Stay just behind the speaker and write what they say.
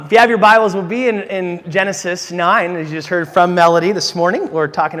If you have your Bibles, we'll be in Genesis 9, as you just heard from Melody this morning. We're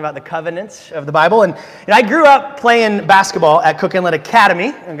talking about the covenants of the Bible. And I grew up playing basketball at Cook Inlet Academy.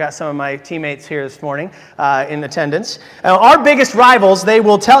 I've got some of my teammates here this morning in attendance. Our biggest rivals, they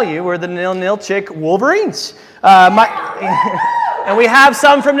will tell you, were the Nilchik Wolverines. And we have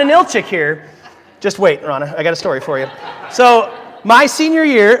some from Nilchik here. Just wait, Rana, I got a story for you. So my senior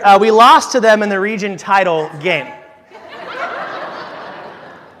year, we lost to them in the region title game.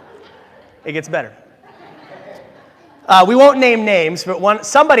 It gets better. We won't name names, but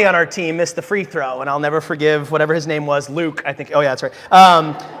somebody on our team missed the free throw, and I'll never forgive whatever his name was, Luke, I think. Oh, yeah, that's right.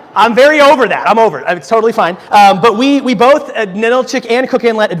 I'm very over that. I'm over it. It's totally fine. But we both, Nilchik and Cook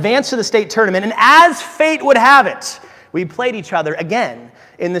Inlet, advanced to the state tournament, and as fate would have it, we played each other again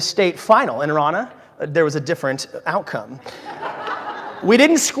in the state final. And Rana, there was a different outcome. We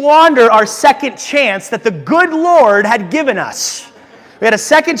didn't squander our second chance that the good Lord had given us. We had a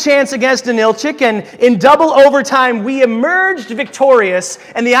second chance against Nilchik, and in double overtime, we emerged victorious.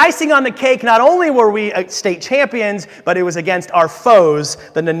 And the icing on the cake, not only were we state champions, but it was against our foes,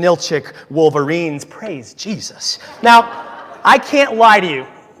 the Nilchik Wolverines. Praise Jesus. Now, I can't lie to you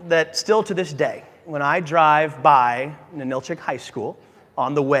that still to this day, when I drive by Nilchik High School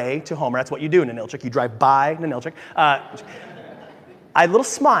on the way to Homer, that's what you do in Nilchik, you drive by Nilchik, a little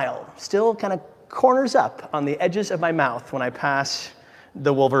smile still kind of corners up on the edges of my mouth when I pass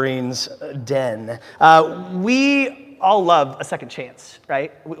the Wolverines' den. We all love a second chance,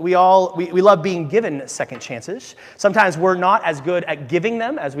 right? We love being given second chances. Sometimes we're not as good at giving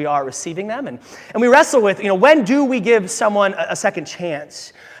them as we are receiving them. And we wrestle with, when do we give someone a second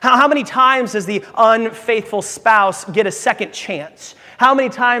chance? How many times does the unfaithful spouse get a second chance? How many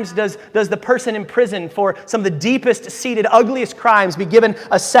times does the person in prison for some of the deepest seated, ugliest crimes be given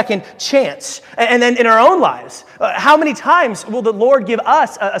a second chance? And then in our own lives, how many times will the Lord give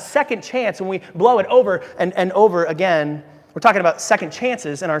us a second chance when we blow it over and over again? We're talking about second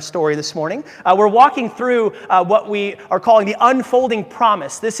chances in our story this morning. We're walking through what we are calling the unfolding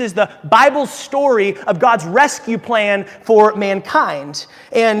promise. This is the Bible story of God's rescue plan for mankind.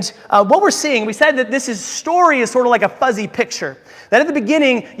 And what we're seeing, we said that this story is sort of like a fuzzy picture. That at the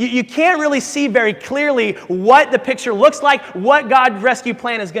beginning, you can't really see very clearly what the picture looks like, what God's rescue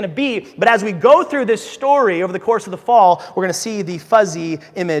plan is going to be. But as we go through this story over the course of the fall, we're going to see the fuzzy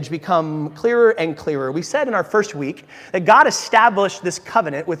image become clearer and clearer. We said in our first week that God established this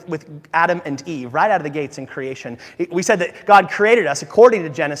covenant with Adam and Eve right out of the gates in creation. We said that God created us, according to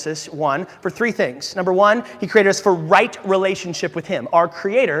Genesis 1, for three things. Number one, He created us for right relationship with Him. Our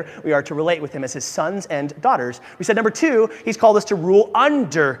Creator, we are to relate with Him as His sons and daughters. We said number two, He's called us to rule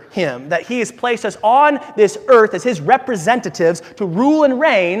under Him, that He has placed us on this earth as His representatives to rule and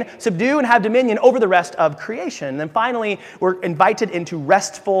reign, subdue and have dominion over the rest of creation. And then finally, we're invited into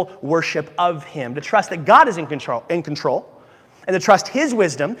restful worship of Him, to trust that God is in control, and to trust His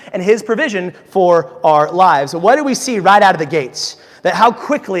wisdom and His provision for our lives. What do we see right out of the gates? That how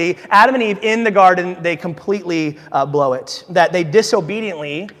quickly Adam and Eve in the garden, they completely blow it. That they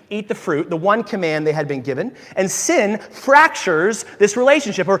disobediently eat the fruit, the one command they had been given, and sin fractures this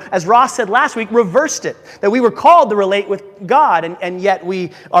relationship, or as Ross said last week, reversed it. That we were called to relate with God, and yet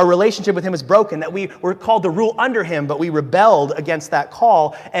our relationship with Him is broken. That we were called to rule under Him, but we rebelled against that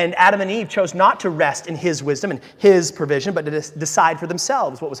call, and Adam and Eve chose not to rest in His wisdom and His provision, but to decide for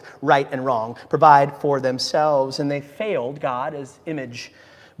themselves what was right and wrong, provide for themselves, and they failed God as image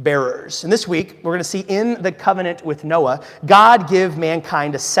bearers. And this week, we're going to see in the covenant with Noah, God give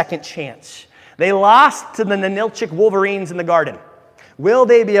mankind a second chance. They lost to the Nilchik Wolverines in the garden. Will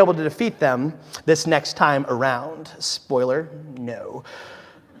they be able to defeat them this next time around? Spoiler, no.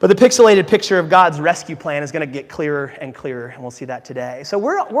 But the pixelated picture of God's rescue plan is going to get clearer and clearer, and we'll see that today. So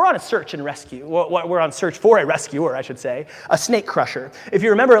we're on a search and rescue. We're on search for a rescuer, I should say, a snake crusher. If you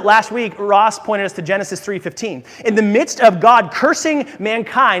remember last week, Ross pointed us to Genesis 3:15. In the midst of God cursing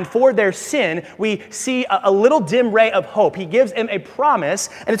mankind for their sin, we see a little dim ray of hope. He gives him a promise,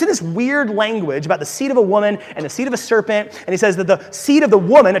 and it's in this weird language about the seed of a woman and the seed of a serpent, and he says that the seed of the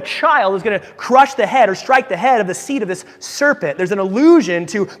woman, a child, is going to crush the head or strike the head of the seed of this serpent. There's an allusion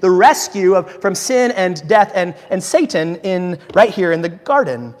to the rescue from sin and death and Satan right here in the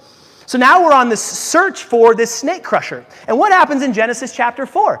garden. So now we're on this search for this snake crusher. And what happens in Genesis chapter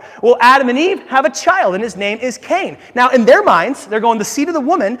 4? Well, Adam and Eve have a child, and his name is Cain. Now, in their minds, they're going, the seed of the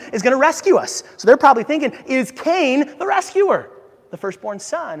woman is going to rescue us. So they're probably thinking, is Cain the rescuer? The firstborn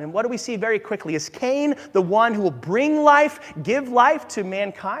son. And what do we see very quickly? Is Cain the one who will bring life, give life to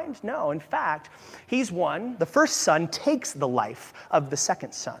mankind? No, in fact, he's one. The first son takes the life of the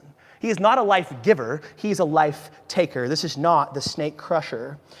second son. He is not a life giver. He's a life taker. This is not the snake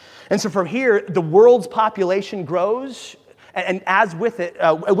crusher. And so from here, the world's population grows, and as with it,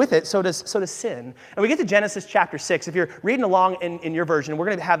 so does sin. And we get to Genesis chapter 6. If you're reading along in your version, we're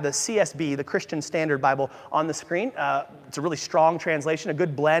going to have the CSB, the Christian Standard Bible, on the screen. It's a really strong translation, a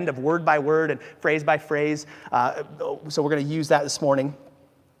good blend of word by word and phrase by phrase. So we're going to use that this morning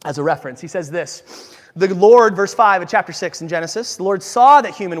as a reference. He says this: the Lord, verse 5 of chapter 6 in Genesis, the Lord saw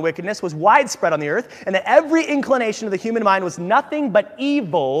that human wickedness was widespread on the earth, and that every inclination of the human mind was nothing but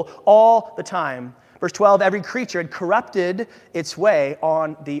evil all the time. Verse 12, every creature had corrupted its way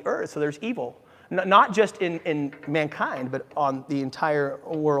on the earth. So there's evil, not just in mankind, but on the entire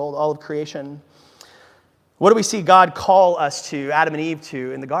world, all of creation. What do we see God call us to, Adam and Eve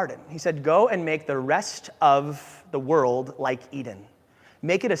to, in the garden? He said, go and make the rest of the world like Eden.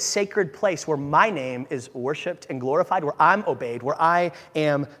 Make it a sacred place where my name is worshiped and glorified, where I'm obeyed, where I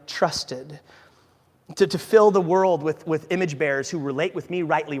am trusted. To fill the world with image bearers who relate with me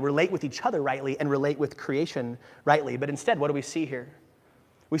rightly, relate with each other rightly, and relate with creation rightly. But instead, what do we see here?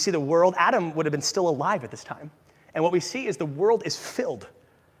 We see the world. Adam would have been still alive at this time. And what we see is the world is filled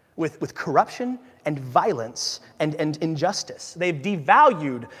with corruption and violence and injustice. They've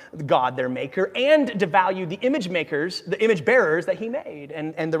devalued God, their maker, and devalued the image makers, the image bearers that he made,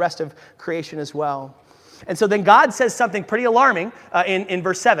 and the rest of creation as well. And so then God says something pretty alarming in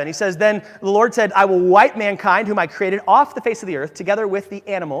verse 7. He says, then the Lord said, I will wipe mankind, whom I created, off the face of the earth, together with the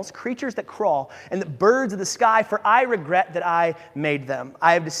animals, creatures that crawl, and the birds of the sky, for I regret that I made them.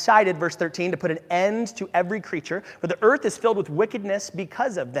 I have decided, verse 13, to put an end to every creature, for the earth is filled with wickedness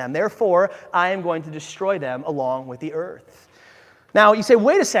because of them. Therefore, I am going to destroy them along with the earth. Now, you say,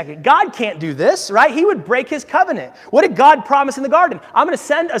 wait a second, God can't do this, right? He would break his covenant. What did God promise in the garden? I'm going to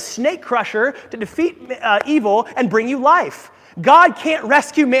send a snake crusher to defeat evil and bring you life. God can't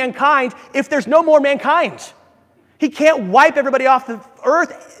rescue mankind if there's no more mankind. He can't wipe everybody off the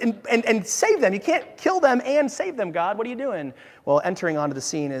earth and save them. You can't kill them and save them, God. What are you doing? Well, entering onto the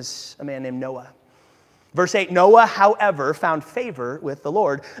scene is a man named Noah. Verse 8, Noah, however, found favor with the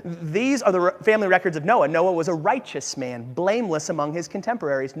Lord. These are the family records of Noah. Noah was a righteous man, blameless among his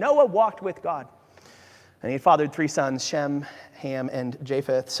contemporaries. Noah walked with God. And he fathered 3 sons, Shem, Ham, and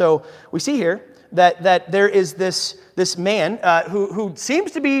Japheth. So we see here that there is this man who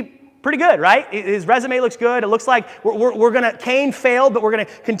seems to be pretty good, right? His resume looks good. It looks like Cain failed, but we're going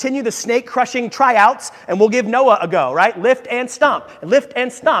to continue the snake-crushing tryouts, and we'll give Noah a go, right? Lift and stomp, and lift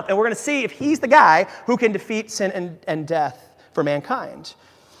and stomp. And we're going to see if he's the guy who can defeat sin and death for mankind.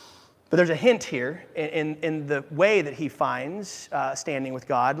 But there's a hint here in the way that he finds standing with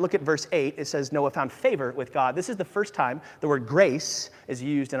God. Look at verse 8. It says Noah found favor with God. This is the first time the word grace is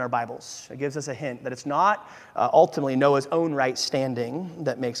used in our Bibles. It gives us a hint that it's not ultimately Noah's own right standing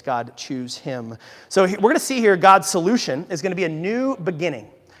that makes God choose him. So we're going to see here God's solution is going to be a new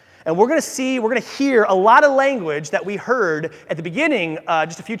beginning. And we're going to hear a lot of language that we heard at the beginning,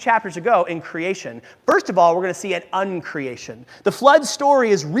 just a few chapters ago, in creation. First of all, we're going to see an uncreation. The flood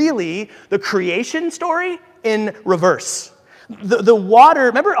story is really the creation story in reverse. The water,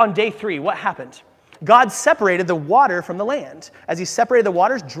 remember on day 3, what happened? God separated the water from the land. As he separated the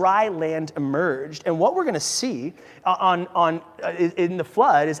waters, dry land emerged. And what we're going to see in the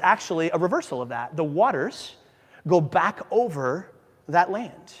flood is actually a reversal of that. The waters go back over that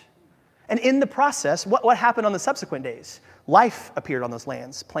land. And in the process, what happened on the subsequent days? Life appeared on those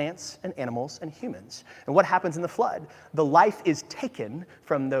lands, plants and animals and humans. And what happens in the flood? The life is taken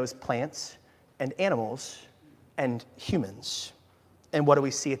from those plants and animals and humans. And what do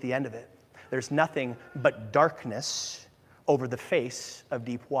we see at the end of it? There's nothing but darkness over the face of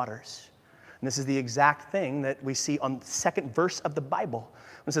deep waters. And this is the exact thing that we see on the second verse of the Bible.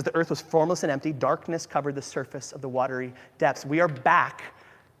 When it says the earth was formless and empty, darkness covered the surface of the watery depths. We are back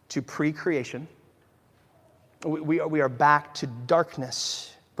to pre-creation. We are back to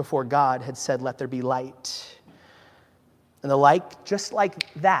darkness before God had said, let there be light. And just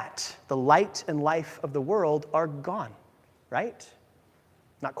like that, the light and life of the world are gone, right?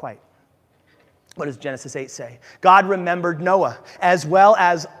 Not quite. What does Genesis 8 say? God remembered Noah, as well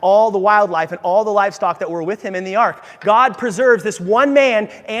as all the wildlife and all the livestock that were with him in the ark. God preserves this one man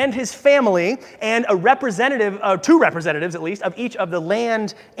and his family and a representative, 2 representatives at least, of each of the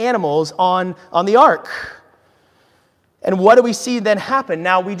land animals on the ark. And what do we see then happen?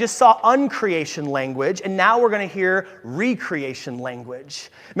 Now, we just saw uncreation language, and now we're going to hear recreation language.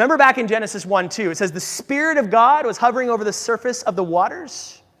 Remember back in Genesis 1:2, it says, the Spirit of God was hovering over the surface of the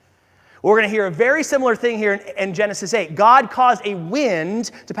waters. We're going to hear a very similar thing here in Genesis 8. God caused a wind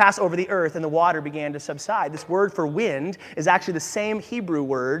to pass over the earth, and the water began to subside. This word for wind is actually the same Hebrew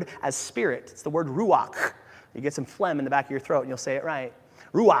word as spirit. It's the word ruach. You get some phlegm in the back of your throat, and you'll say it right.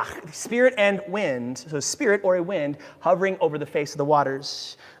 Ruach, spirit and wind. So spirit or a wind hovering over the face of the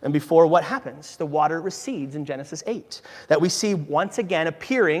waters. And before what happens? The water recedes in Genesis 8. That we see once again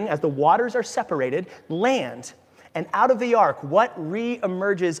appearing as the waters are separated, land. And out of the ark, what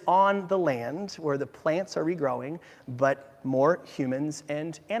re-emerges on the land where the plants are regrowing, but more humans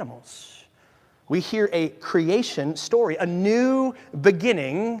and animals. We hear a creation story, a new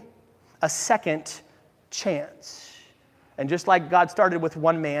beginning, a second chance. And just like God started with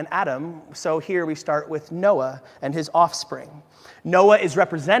one man, Adam, so here we start with Noah and his offspring. Noah is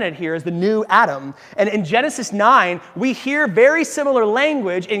represented here as the new Adam. And in Genesis 9, we hear very similar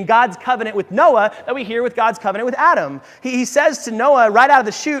language in God's covenant with Noah that we hear with God's covenant with Adam. He says to Noah right out of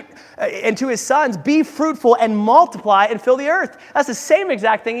the chute and to his sons, be fruitful and multiply and fill the earth. That's the same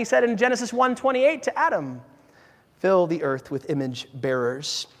exact thing he said in Genesis 1:28 to Adam. Fill the earth with image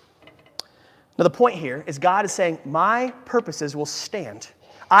bearers. Now the point here is God is saying, my purposes will stand.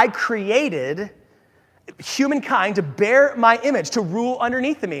 I created humankind to bear my image, to rule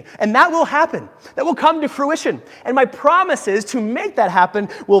underneath of me. And that will happen. That will come to fruition. And my promises to make that happen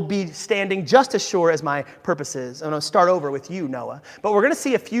will be standing just as sure as my purposes. I'm going to start over with you, Noah. But we're going to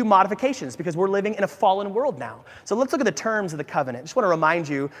see a few modifications because we're living in a fallen world now. So let's look at the terms of the covenant. I just want to remind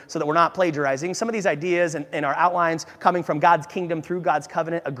you so that we're not plagiarizing. Some of these ideas and our outlines coming from God's kingdom through God's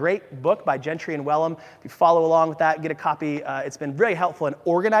covenant. A great book by Gentry and Wellum. If you follow along with that, get a copy. It's been very helpful in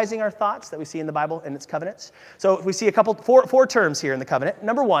organizing our thoughts that we see in the Bible and its covenants. So we see four terms here in the covenant.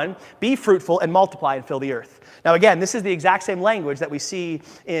 Number one, be fruitful and multiply and fill the earth. Now again, this is the exact same language that we see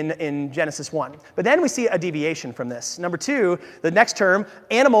in Genesis 1. But then we see a deviation from this. Number two, the next term,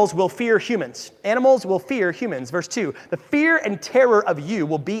 animals will fear humans. Animals will fear humans. Verse 2, the fear and terror of you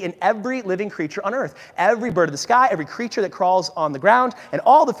will be in every living creature on earth. Every bird of the sky, every creature that crawls on the ground, and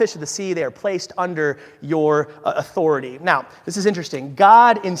all the fish of the sea, they are placed under your authority. Now, this is interesting.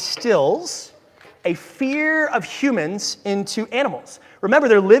 God instills a fear of humans into animals.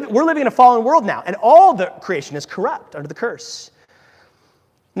 Remember, we're living in a fallen world now, and all the creation is corrupt under the curse.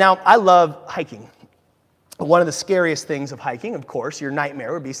 Now, I love hiking. One of the scariest things of hiking, of course, your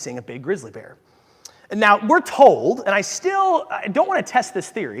nightmare would be seeing a big grizzly bear. And now, we're told, and I don't want to test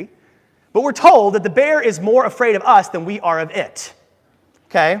this theory, but we're told that the bear is more afraid of us than we are of it.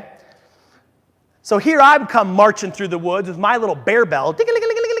 Okay? So here I've come marching through the woods with my little bear bell,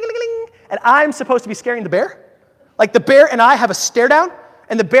 and I'm supposed to be scaring the bear? Like the bear and I have a stare down,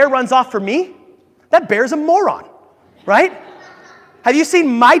 and the bear runs off for me? That bear's a moron, right? Have you seen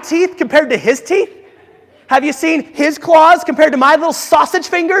my teeth compared to his teeth? Have you seen his claws compared to my little sausage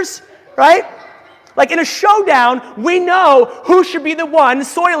fingers, right? Like in a showdown, we know who should be the one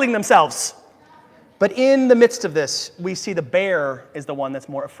soiling themselves. But in the midst of this, we see the bear is the one that's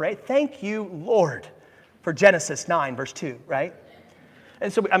more afraid. Thank you, Lord, for Genesis 9, verse 2, right?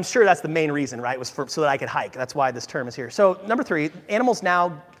 And so I'm sure that's the main reason, right, was so that I could hike. That's why this term is here. So number 3, animals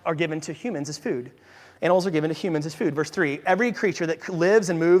now are given to humans as food. Animals are given to humans as food. Verse 3, every creature that lives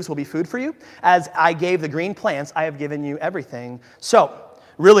and moves will be food for you. As I gave the green plants, I have given you everything. So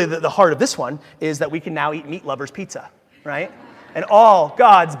really the heart of this one is that we can now eat meat lovers pizza, right? And all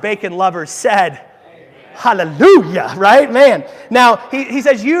God's bacon lovers said, hallelujah, right? Man. Now, he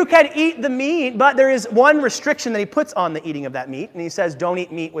says you can eat the meat, but there is one restriction that he puts on the eating of that meat. And he says, don't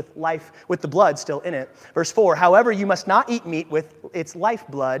eat meat with the blood still in it. Verse 4, however, you must not eat meat with its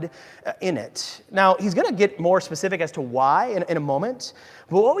lifeblood in it. Now, he's going to get more specific as to why in a moment.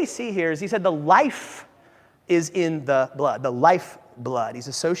 But what we see here is he said the life is in the blood, the lifeblood. He's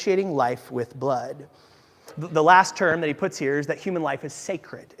associating life with blood. The last term that he puts here is that human life is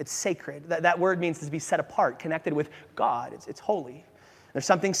sacred. It's sacred. That word means to be set apart, connected with God. It's holy. There's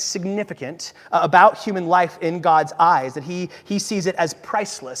something significant about human life in God's eyes, that he sees it as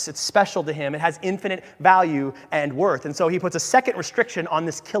priceless. It's special to him. It has infinite value and worth. And so he puts a second restriction on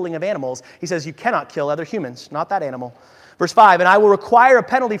this killing of animals. He says you cannot kill other humans, not that animal. Verse 5, and I will require a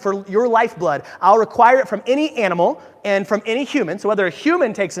penalty for your lifeblood. I'll require it from any animal and from any human. So whether a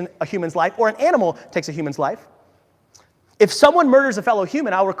human takes a human's life or an animal takes a human's life. If someone murders a fellow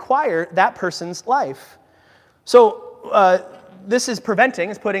human, I'll require that person's life. So this is preventing,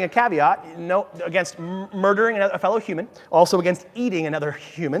 is putting a caveat against murdering a fellow human, also against eating another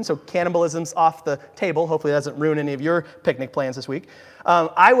human. So cannibalism's off the table. Hopefully that doesn't ruin any of your picnic plans this week.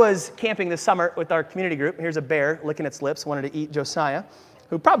 I was camping this summer with our community group. Here's a bear licking its lips, wanted to eat Josiah,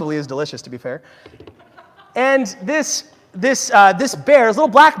 who probably is delicious, to be fair. And this this bear, this little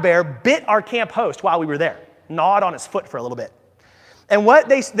black bear, bit our camp host while we were there, gnawed on his foot for a little bit. And what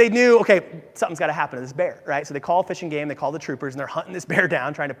they knew, okay, something's got to happen to this bear, right? So they call Fish and Game, they call the troopers, and they're hunting this bear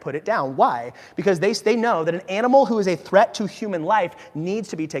down, trying to put it down. Why? Because they know that an animal who is a threat to human life needs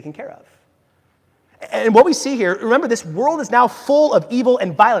to be taken care of. And what we see here, remember, this world is now full of evil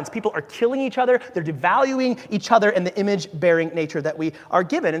and violence. People are killing each other. They're devaluing each other in the image-bearing nature that we are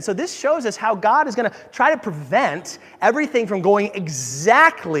given. And so this shows us how God is going to try to prevent everything from going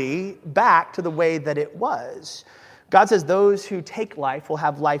exactly back to the way that it was. God says those who take life will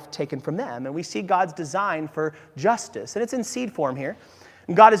have life taken from them. And we see God's design for justice. And it's in seed form here.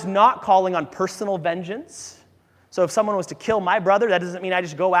 And God is not calling on personal vengeance. So if someone was to kill my brother, that doesn't mean I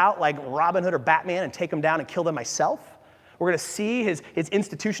just go out like Robin Hood or Batman and take them down and kill them myself. We're going to see his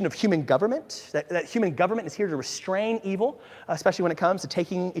institution of human government, that human government is here to restrain evil, especially when it comes to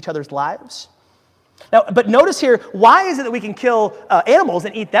taking each other's lives. Now, but notice here, why is it that we can kill animals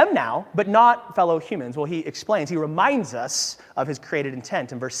and eat them now, but not fellow humans? Well, he explains, he reminds us of his created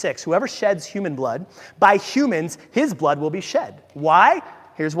intent in verse 6. Whoever sheds human blood, by humans his blood will be shed. Why?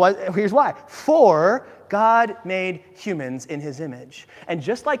 Here's why. For God made humans in his image. And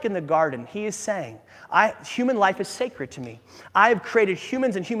just like in the garden, he is saying, human life is sacred to me. I have created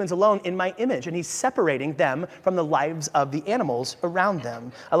humans and humans alone in my image, and he's separating them from the lives of the animals around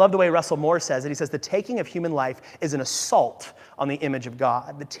them. I love the way Russell Moore says it. He says, the taking of human life is an assault on the image of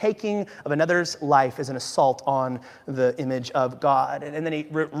God. The taking of another's life is an assault on the image of God. And then he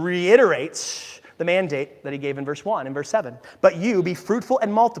reiterates the mandate that he gave in verse 1 and verse 7. But you be fruitful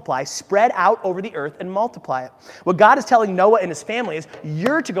and multiply, spread out over the earth and multiply it. What God is telling Noah and his family is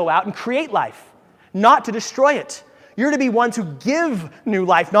you're to go out and create life, not to destroy it. You're to be ones who give new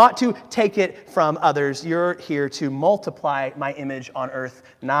life, not to take it from others. You're here to multiply my image on earth,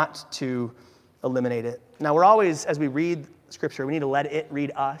 not to eliminate it. Now, we're always, as we read Scripture, we need to let it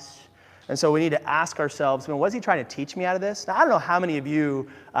read us. And so we need to ask ourselves, what is he trying to teach me out of this? Now, I don't know how many of you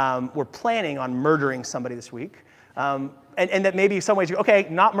were planning on murdering somebody this week. And that maybe in some ways you go, okay,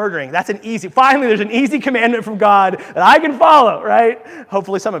 not murdering. That's finally there's an easy commandment from God that I can follow, right?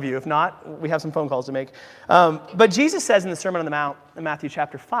 Hopefully some of you. If not, we have some phone calls to make. But Jesus says in the Sermon on the Mount in Matthew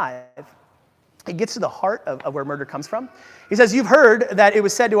chapter 5, it gets to the heart of where murder comes from. He says, you've heard that it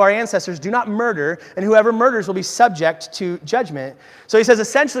was said to our ancestors, do not murder, and whoever murders will be subject to judgment. So he says,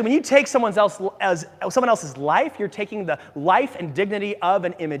 essentially, when you take someone else's life, you're taking the life and dignity of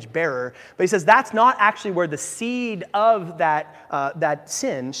an image bearer. But he says that's not actually where the seed of that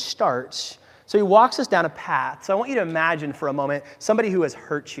sin starts. So he walks us down a path. So I want you to imagine for a moment somebody who has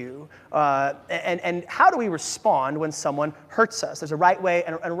hurt you. And how do we respond when someone hurts us? There's a right way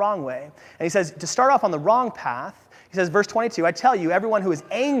and a wrong way. And he says, to start off on the wrong path, he says, verse 22, I tell you, everyone who is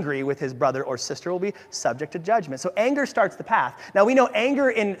angry with his brother or sister will be subject to judgment. So anger starts the path. Now, we know anger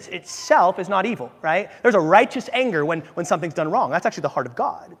in itself is not evil, right? There's a righteous anger when something's done wrong. That's actually the heart of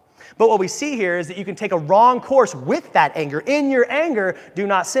God. But what we see here is that you can take a wrong course with that anger. In your anger, do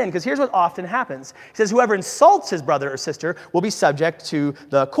not sin. Because here's what often happens. He says, whoever insults his brother or sister will be subject to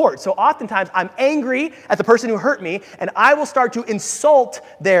the court. So oftentimes, I'm angry at the person who hurt me, and I will start to insult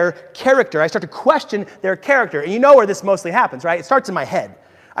their character. I start to question their character. And you know where this mostly happens, right? It starts in my head.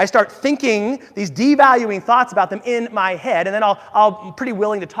 I start thinking these devaluing thoughts about them in my head, and then I'll be pretty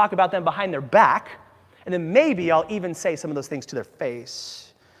willing to talk about them behind their back, and then maybe I'll even say some of those things to their face.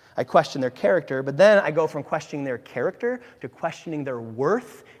 I question their character, but then I go from questioning their character to questioning their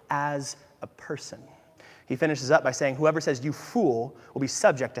worth as a person. He finishes up by saying, whoever says you fool will be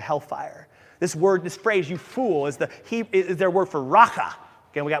subject to hellfire. This phrase, you fool, is their word for racha.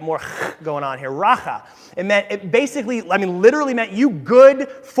 Again, we got more going on here. Racha. Literally meant you good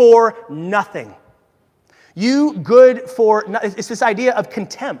for nothing. You good for nothing. It's this idea of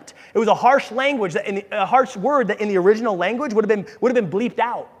contempt. It was a harsh language, a harsh word that in the original language would have been bleeped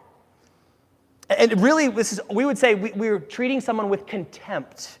out. And really, we would say we're treating someone with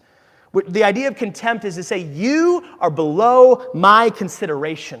contempt. The idea of contempt is to say, you are below my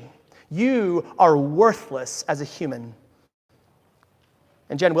consideration. You are worthless as a human.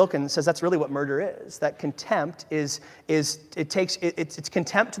 And Jen Wilkins says that's really what murder is. That contempt it's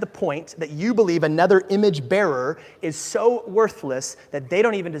contempt to the point that you believe another image bearer is so worthless that they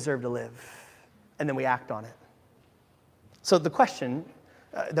don't even deserve to live. And then we act on it. So the question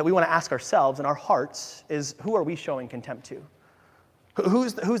that we want to ask ourselves in our hearts is, who are we showing contempt to?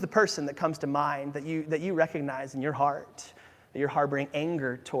 Who's the person that comes to mind that you recognize in your heart, that you're harboring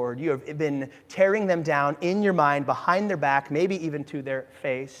anger toward? You have been tearing them down in your mind, behind their back, maybe even to their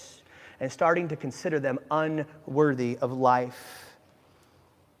face, and starting to consider them unworthy of life.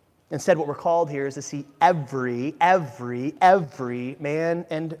 Instead, what we're called here is to see every man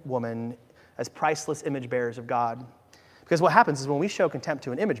and woman as priceless image bearers of God. Because what happens is when we show contempt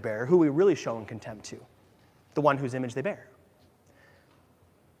to an image bearer, who are we really showing contempt to? The one whose image they bear.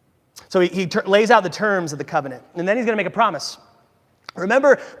 So he lays out the terms of the covenant, and then he's going to make a promise.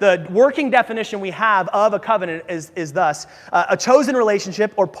 Remember, the working definition we have of a covenant is thus, a chosen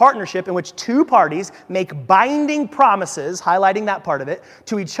relationship or partnership in which two parties make binding promises, highlighting that part of it,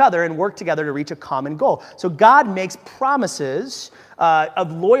 to each other and work together to reach a common goal. So God makes promises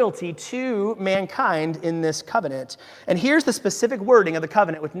of loyalty to mankind in this covenant. And here's the specific wording of the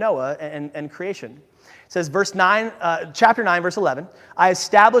covenant with Noah and creation. It says, chapter 9, verse 11, I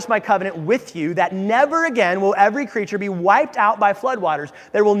establish my covenant with you that never again will every creature be wiped out by floodwaters.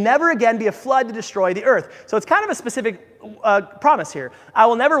 There will never again be a flood to destroy the earth. So it's kind of a specific promise here. I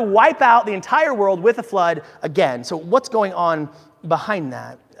will never wipe out the entire world with a flood again. So what's going on behind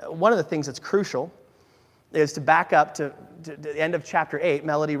that? One of the things that's crucial is to back up to the end of chapter 8.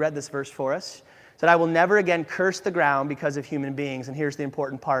 Melody read this verse for us. Said, I will never again curse the ground because of human beings. And here's the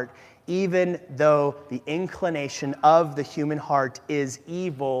important part. Even though the inclination of the human heart is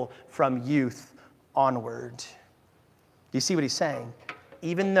evil from youth onward. Do you see what he's saying?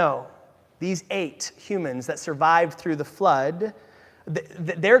 Even though these 8 humans that survived through the flood,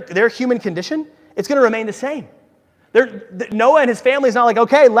 their human condition, it's going to remain the same. Noah and his family is not like,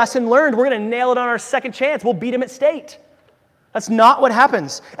 okay, lesson learned, we're going to nail it on our second chance. We'll beat him at state. That's not what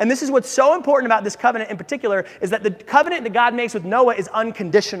happens. And this is what's so important about this covenant in particular, is that the covenant that God makes with Noah is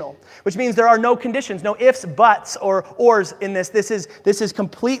unconditional, which means there are no conditions, no ifs, buts, or ors in this. This is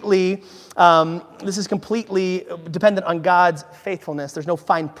completely dependent on God's faithfulness. There's no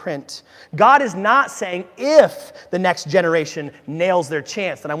fine print. God is not saying, if the next generation nails their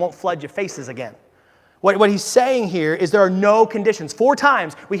chance, then I won't flood your faces again. What he's saying here is there are no conditions. 4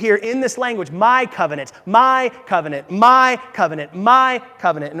 times we hear in this language, my covenant, my covenant, my covenant, my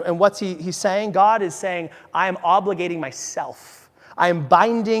covenant. And what's he's saying? God is saying, I am obligating myself. I am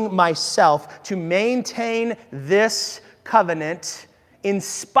binding myself to maintain this covenant in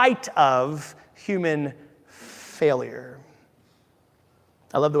spite of human failure.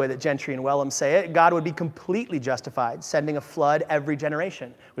 I love the way that Gentry and Wellham say it. God would be completely justified sending a flood every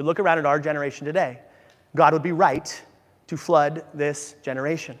generation. We look around at our generation today. God would be right to flood this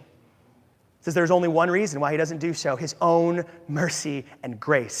generation. It says there's only one reason why he doesn't do so, his own mercy and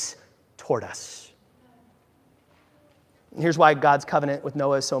grace toward us. And here's why God's covenant with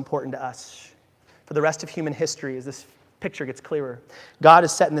Noah is so important to us. For the rest of human history, as this picture gets clearer, God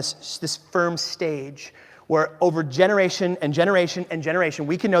is setting this firm stage where over generation and generation and generation,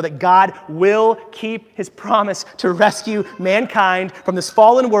 we can know that God will keep his promise to rescue mankind from this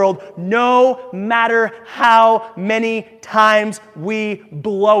fallen world, no matter how many times we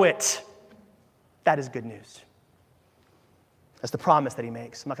blow it. That is good news. That's the promise that he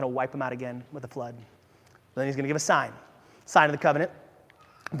makes. I'm not going to wipe them out again with a flood. Then he's going to give a sign of the covenant.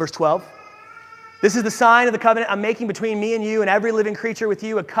 Verse 12. This is the sign of the covenant I'm making between me and you and every living creature with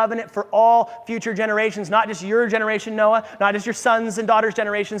you, a covenant for all future generations, not just your generation, Noah, not just your sons and daughters'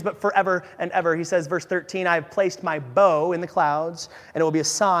 generations, but forever and ever. He says, verse 13, I have placed my bow in the clouds, and it will be a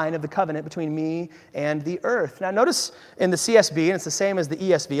sign of the covenant between me and the earth. Now notice in the CSB, and it's the same as the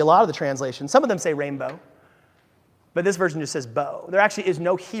ESV, a lot of the translations, some of them say rainbow, but this version just says bow. There actually is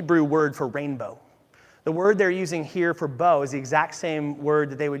no Hebrew word for rainbow. The word they're using here for bow is the exact same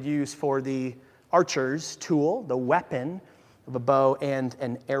word that they would use for the archer's tool, the weapon of a bow and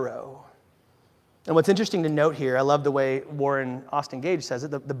an arrow. And what's interesting to note here, I love the way Warren Austin Gage says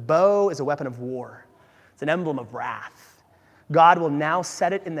it, the bow is a weapon of war. It's an emblem of wrath. God will now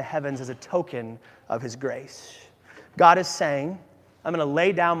set it in the heavens as a token of his grace. God is saying, I'm going to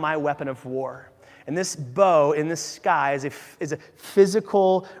lay down my weapon of war. And this bow in the sky is a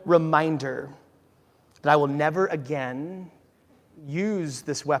physical reminder that I will never again use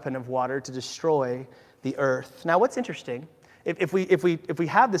this weapon of water to destroy the earth. Now, what's interesting, if we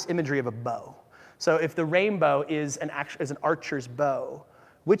have this imagery of a bow, so if the rainbow is an archer's bow,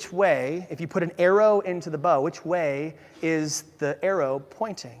 which way, if you put an arrow into the bow, which way is the arrow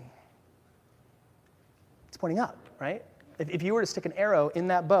pointing? It's pointing up, right? If you were to stick an arrow in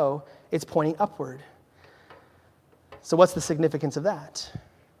that bow, it's pointing upward. So what's the significance of that?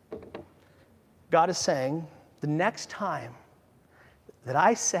 God is saying, the next time that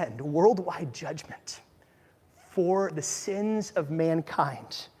I send worldwide judgment for the sins of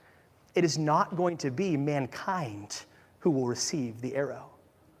mankind, it is not going to be mankind who will receive the arrow.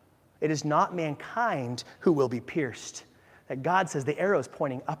 It is not mankind who will be pierced. That God says the arrow is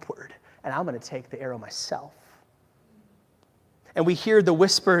pointing upward, and I'm going to take the arrow myself. And we hear the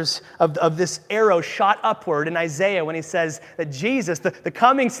whispers of this arrow shot upward in Isaiah when he says that Jesus, the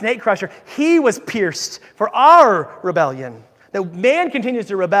coming snake crusher, he was pierced for our rebellion. That man continues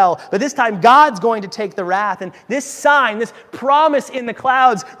to rebel, but this time God's going to take the wrath. And this sign, this promise in the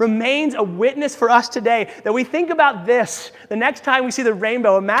clouds remains a witness for us today. That we think about this the next time we see the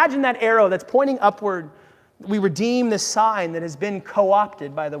rainbow. Imagine that arrow that's pointing upward. We redeem this sign that has been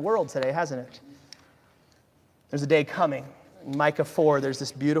co-opted by the world today, hasn't it? There's a day coming. In Micah 4, there's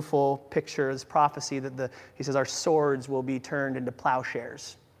this beautiful picture, this prophecy that he says our swords will be turned into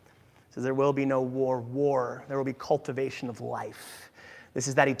plowshares. He says there will be no war. There will be cultivation of life. This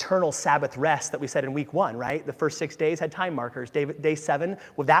is that eternal Sabbath rest that we said in week 1, right? The first 6 days had time markers. Day 7,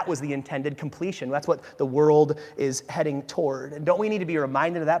 well, that was the intended completion. That's what the world is heading toward. And don't we need to be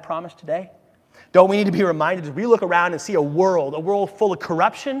reminded of that promise today? Don't we need to be reminded as we look around and see a world full of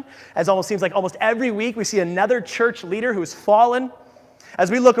corruption, as almost seems like almost every week we see another church leader who's fallen. As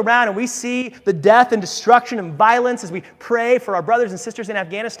we look around and we see the death and destruction and violence as we pray for our brothers and sisters in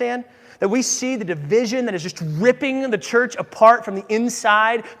Afghanistan, that we see the division that is just ripping the church apart from the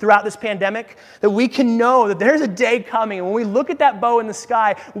inside throughout this pandemic, that we can know that there's a day coming, and when we look at that bow in the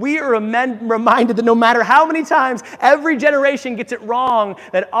sky, we are reminded that no matter how many times every generation gets it wrong,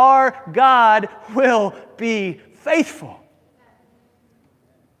 that our God will be faithful.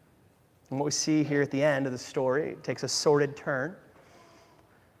 And what we see here at the end of the story, it takes a sordid turn.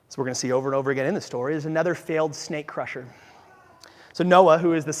 So we're going to see over and over again in the story, is another failed snake crusher. So Noah,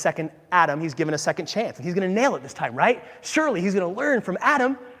 who is the second Adam, he's given a second chance. And he's going to nail it this time, right? Surely he's going to learn from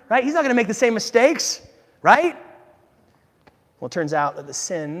Adam, right? He's not going to make the same mistakes, right? Well, it turns out that the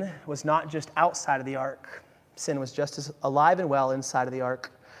sin was not just outside of the ark. Sin was just as alive and well inside of the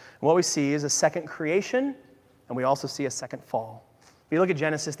ark. And what we see is a second creation, and we also see a second fall. If you look at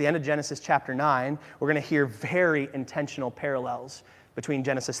Genesis, the end of Genesis chapter 9, we're going to hear very intentional parallels between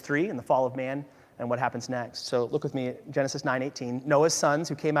Genesis 3 and the fall of man and what happens next. So look with me at Genesis 9:18. Noah's sons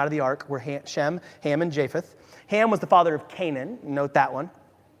who came out of the ark were Shem, Ham, and Japheth. Ham was the father of Canaan. Note that one.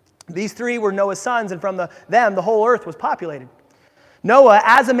 These three were Noah's sons, and from them the whole earth was populated. Noah,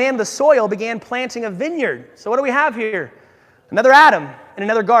 as a man of the soil, began planting a vineyard. So what do we have here? Another Adam in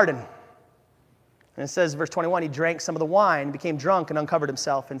another garden. And it says, verse 21, he drank some of the wine, became drunk, and uncovered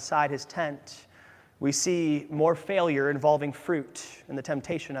himself inside his tent. We see more failure involving fruit and the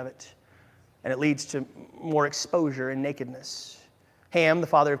temptation of it. And it leads to more exposure and nakedness. Ham, the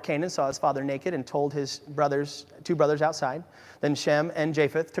father of Canaan, saw his father naked and told his two brothers outside. Then Shem and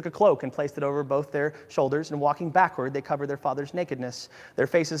Japheth took a cloak and placed it over both their shoulders, and walking backward, they covered their father's nakedness. Their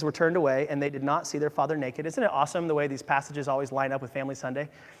faces were turned away, and they did not see their father naked. Isn't it awesome the way these passages always line up with Family Sunday?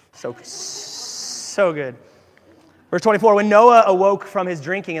 So good. Verse 24, when Noah awoke from his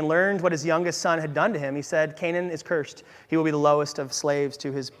drinking and learned what his youngest son had done to him, he said, Canaan is cursed. He will be the lowest of slaves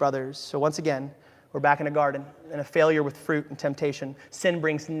to his brothers. So once again, we're back in a garden, and a failure with fruit and temptation. Sin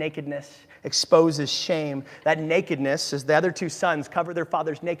brings nakedness, exposes shame. That nakedness, as the other two sons cover their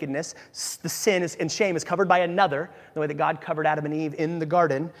father's nakedness, the sin and shame is covered by another, the way that God covered Adam and Eve in the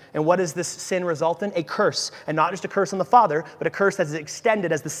garden. And what does this sin result in? A curse. And not just a curse on the father, but a curse that is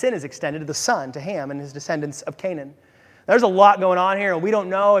extended as the sin is extended to the son, to Ham and his descendants of Canaan. There's a lot going on here, and we don't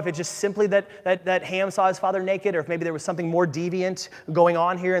know if it's just simply that Ham saw his father naked, or if maybe there was something more deviant going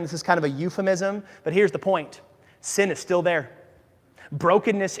on here, and this is kind of a euphemism. But here's the point. Sin is still there.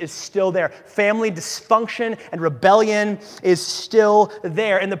 Brokenness is still there. Family dysfunction and rebellion is still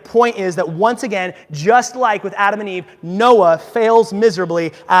there. And the point is that once again, just like with Adam and Eve, Noah fails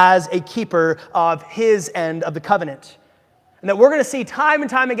miserably as a keeper of his end of the covenant. And that we're going to see time and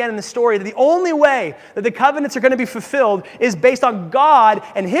time again in the story that the only way that the covenants are going to be fulfilled is based on God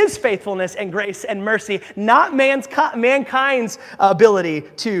and His faithfulness and grace and mercy, not mankind's ability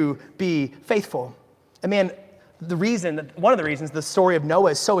to be faithful. And man, one of the reasons the story of Noah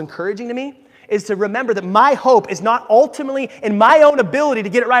is so encouraging to me is to remember that my hope is not ultimately in my own ability to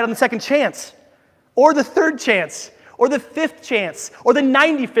get it right on the second chance, or the third chance, or the fifth chance, or the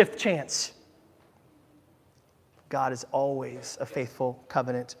 95th chance. God is always a faithful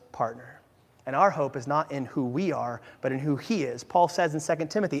covenant partner. And our hope is not in who we are, but in who He is. Paul says in 2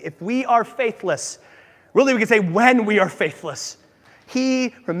 Timothy, if we are faithless, really we can say when we are faithless,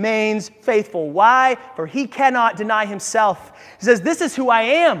 He remains faithful. Why? For He cannot deny Himself. He says, this is who I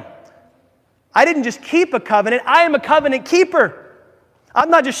am. I didn't just keep a covenant, I am a covenant keeper. I'm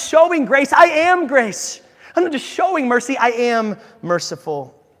not just showing grace, I am grace. I'm not just showing mercy, I am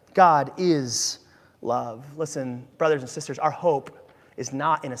merciful. God is love. Listen, brothers and sisters, our hope is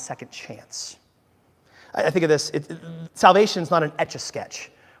not in a second chance. I think of this, salvation is not an Etch-a-Sketch,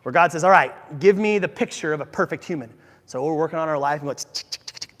 where God says, all right, give me the picture of a perfect human. So we're working on our life, and go,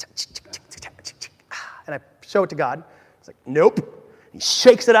 and I show it to God. He's like, nope. He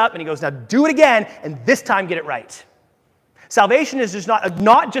shakes it up, and he goes, now do it again, and this time get it right. Salvation is just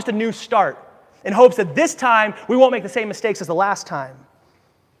not just a new start in hopes that this time we won't make the same mistakes as the last time.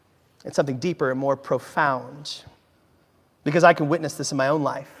 It's something deeper and more profound, because I can witness this in my own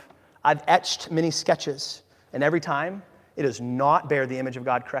life. I've etched many sketches, and every time it does not bear the image of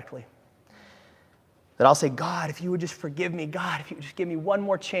God correctly. That I'll say, God, if you would just forgive me, God, if you would just give me one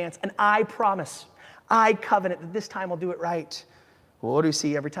more chance, and I promise, I covenant that this time I'll do it right. Well, what do we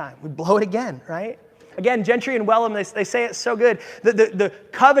see every time? We blow it again, right? Again, Gentry and Wellham, they say it's so good. The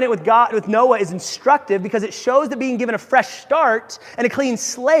covenant with God, with Noah, is instructive because it shows that being given a fresh start and a clean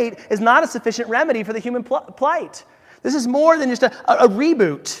slate is not a sufficient remedy for the human plight. This is more than just a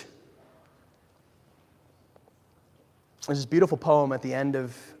reboot. There's this beautiful poem at the end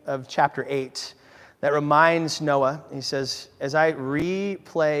of chapter 8 that reminds Noah, he says, as I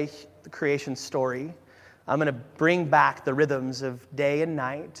replay the creation story, I'm going to bring back the rhythms of day and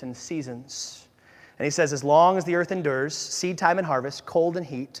night and seasons. And he says, as long as the earth endures, seed time and harvest, cold and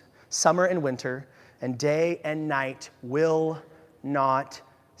heat, summer and winter, and day and night will not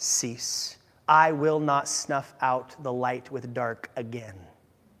cease. I will not snuff out the light with dark again.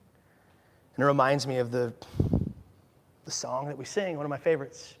 And it reminds me of the song that we sing, one of my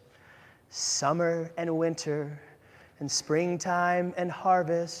favorites. Summer and winter and springtime and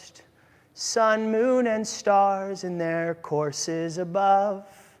harvest, sun, moon, and stars in their courses above.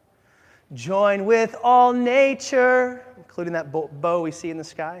 Join with all nature, including that bow we see in the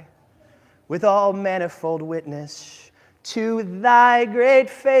sky, with all manifold witness to thy great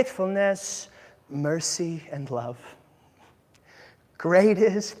faithfulness, mercy, and love. Great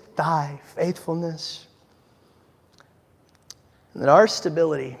is thy faithfulness. And that our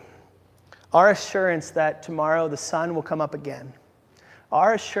stability, our assurance that tomorrow the sun will come up again,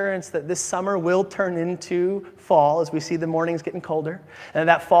 our assurance that this summer will turn into fall as we see the mornings getting colder, and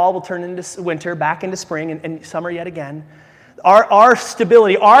that fall will turn into winter, back into spring, and summer yet again. Our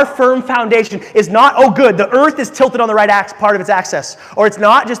stability, our firm foundation is not, oh good, the earth is tilted on the right part of its axis. Or it's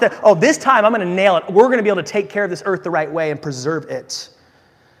not just that, oh, this time I'm going to nail it. We're going to be able to take care of this earth the right way and preserve it.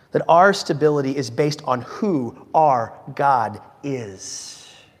 That our stability is based on who our God is.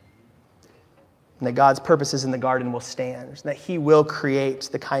 And that God's purposes in the garden will stand. And that he will create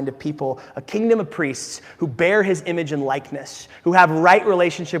the kind of people, a kingdom of priests who bear his image and likeness, who have right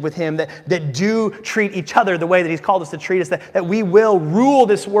relationship with him, that do treat each other the way that he's called us to treat us, that we will rule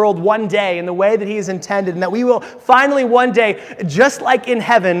this world one day in the way that he has intended, and that we will finally one day, just like in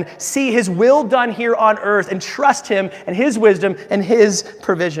heaven, see his will done here on earth and trust him and his wisdom and his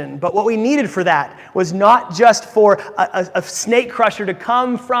provision. But what we needed for that was not just for a snake crusher to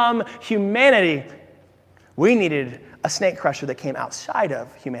come from humanity. We needed a snake crusher that came outside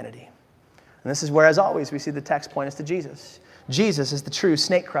of humanity. And this is where, as always, we see the text point us to Jesus. Jesus is the true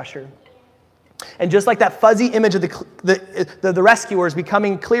snake crusher. And just like that fuzzy image of the rescuer is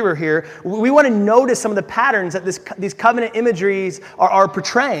becoming clearer here, we want to notice some of the patterns that these covenant imageries are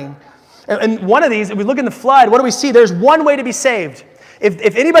portraying. And one of these, if we look in the flood, what do we see? There's one way to be saved.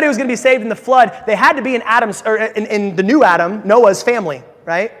 If anybody was going to be saved in the flood, they had to be in the new Adam, Noah's family,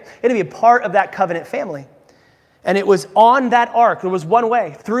 right? It had to be a part of that covenant family. And it was on that ark, there was one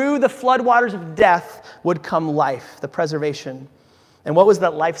way. Through the floodwaters of death would come life, the preservation. And what was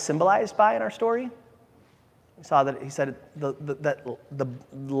that life symbolized by in our story? We saw that he said that the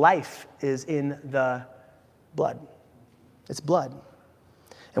life is in the blood. It's blood.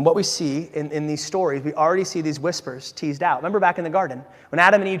 And what we see in these stories, we already see these whispers teased out. Remember back in the garden, when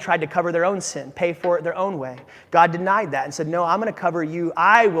Adam and Eve tried to cover their own sin, pay for it their own way. God denied that and said, no, I'm going to cover you.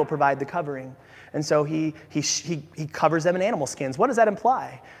 I will provide the covering. And so he covers them in animal skins. What does that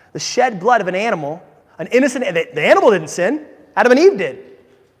imply? The shed blood of an animal, an innocent, the animal didn't sin. Adam and Eve did.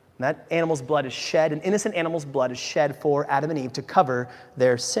 And that animal's blood is shed, an innocent animal's blood is shed for Adam and Eve to cover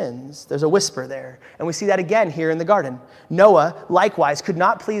their sins. There's a whisper there. And we see that again here in the garden. Noah, likewise, could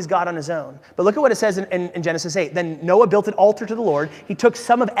not please God on his own. But look at what it says in Genesis 8. Then Noah built an altar to the Lord. He took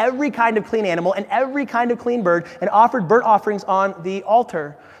some of every kind of clean animal and every kind of clean bird and offered burnt offerings on the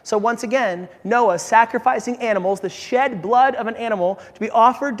altar. So once again, Noah sacrificing animals, the shed blood of an animal, to be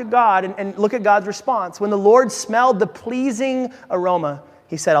offered to God, and look at God's response. When the Lord smelled the pleasing aroma,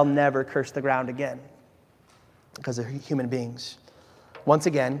 he said, I'll never curse the ground again because of human beings. Once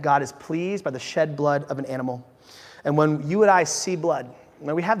again, God is pleased by the shed blood of an animal. And when you and I see blood,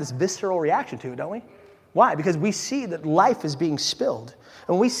 we have this visceral reaction to it, don't we? Why? Because we see that life is being spilled.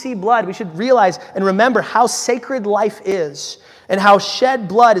 And when we see blood, we should realize and remember how sacred life is and how shed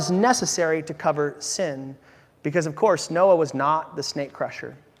blood is necessary to cover sin. Because, of course, Noah was not the snake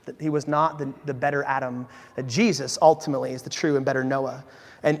crusher. That he was not the better Adam. That Jesus ultimately is the true and better Noah.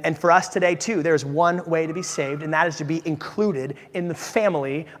 And for us today, too, there's one way to be saved, and that is to be included in the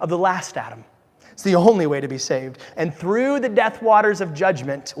family of the last Adam. It's the only way to be saved. And through the death waters of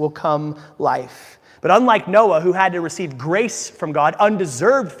judgment will come life. But unlike Noah, who had to receive grace from God,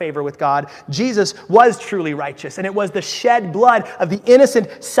 undeserved favor with God, Jesus was truly righteous. And it was the shed blood of the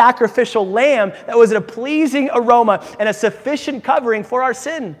innocent sacrificial lamb that was a pleasing aroma and a sufficient covering for our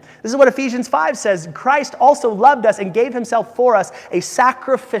sin. This is what Ephesians 5 says. Christ also loved us and gave himself for us, a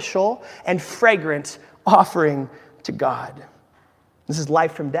sacrificial and fragrant offering to God. This is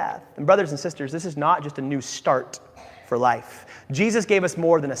life from death. And brothers and sisters, this is not just a new start for life. Jesus gave us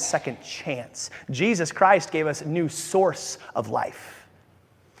more than a second chance. Jesus Christ gave us a new source of life.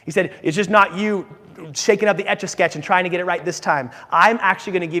 He said, it's just not you shaking up the Etch-a-Sketch and trying to get it right this time. I'm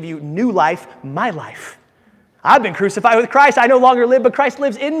actually going to give you new life, my life. I've been crucified with Christ. I no longer live, but Christ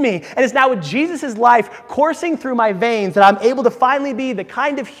lives in me. And it's now with Jesus' life coursing through my veins that I'm able to finally be the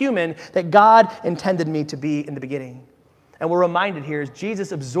kind of human that God intended me to be in the beginning. And we're reminded here as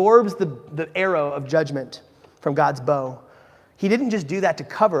Jesus absorbs the arrow of judgment from God's bow. He didn't just do that to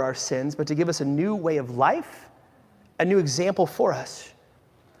cover our sins, but to give us a new way of life, a new example for us.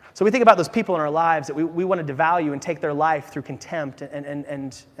 So we think about those people in our lives that we want to devalue and take their life through contempt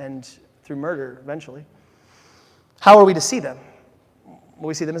and through murder eventually. How are we to see them? Well,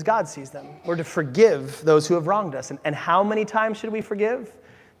 we see them as God sees them. We're to forgive those who have wronged us. And how many times should we forgive?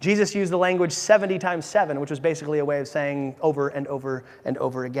 Jesus used the language 70 times 7, which was basically a way of saying over and over and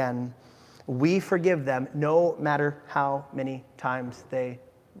over again. We forgive them no matter how many times they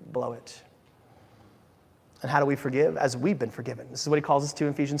blow it. And how do we forgive? As we've been forgiven. This is what he calls us to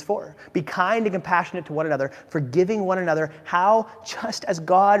in Ephesians 4. Be kind and compassionate to one another, forgiving one another, how just as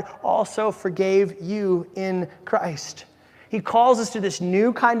God also forgave you in Christ. He calls us to this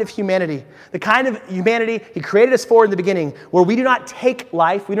new kind of humanity, the kind of humanity he created us for in the beginning, where we do not take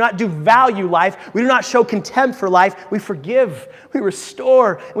life, we do not devalue life, we do not show contempt for life, we forgive, we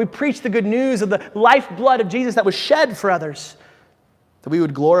restore, and we preach the good news of the lifeblood of Jesus that was shed for others, that we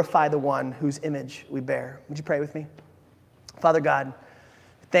would glorify the one whose image we bear. Would you pray with me? Father God,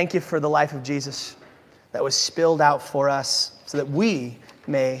 thank you for the life of Jesus that was spilled out for us so that we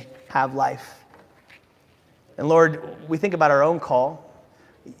may have life. And Lord, we think about our own call.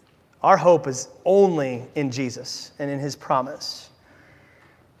 Our hope is only in Jesus and in his promise.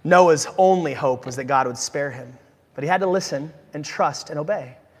 Noah's only hope was that God would spare him. But he had to listen and trust and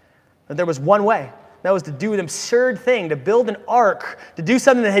obey. But there was one way. That was to do an absurd thing, to build an ark, to do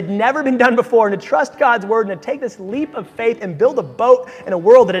something that had never been done before, and to trust God's word and to take this leap of faith and build a boat in a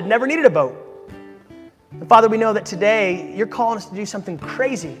world that had never needed a boat. And Father, we know that today you're calling us to do something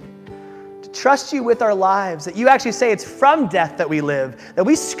crazy. Trust you with our lives, that you actually say it's from death that we live, that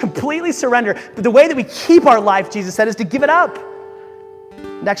we completely surrender. But the way that we keep our life, Jesus said, is to give it up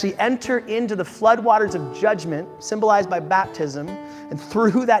and actually enter into the floodwaters of judgment symbolized by baptism. And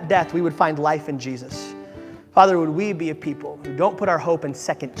through that death, we would find life in Jesus. Father, would we be a people who don't put our hope in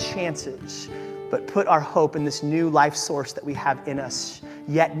second chances, but put our hope in this new life source that we have in us.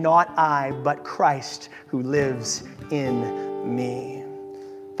 Yet not I, but Christ who lives in me.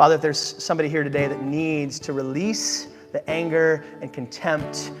 Father, if there's somebody here today that needs to release the anger and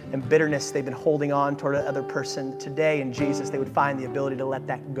contempt and bitterness they've been holding on toward another person, today in Jesus, they would find the ability to let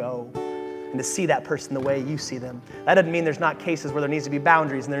that go and to see that person the way you see them. That doesn't mean there's not cases where there needs to be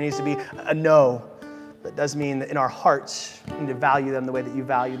boundaries and there needs to be a no. That does mean that in our hearts, we need to value them the way that you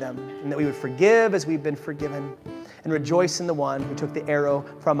value them, and that we would forgive as we've been forgiven and rejoice in the one who took the arrow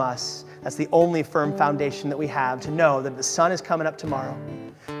from us. That's the only firm foundation that we have to know that the sun is coming up tomorrow.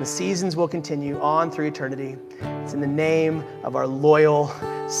 The seasons will continue on through eternity. It's in the name of our loyal,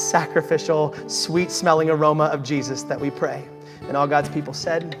 sacrificial, sweet-smelling aroma of Jesus that we pray. And all God's people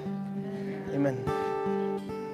said, amen.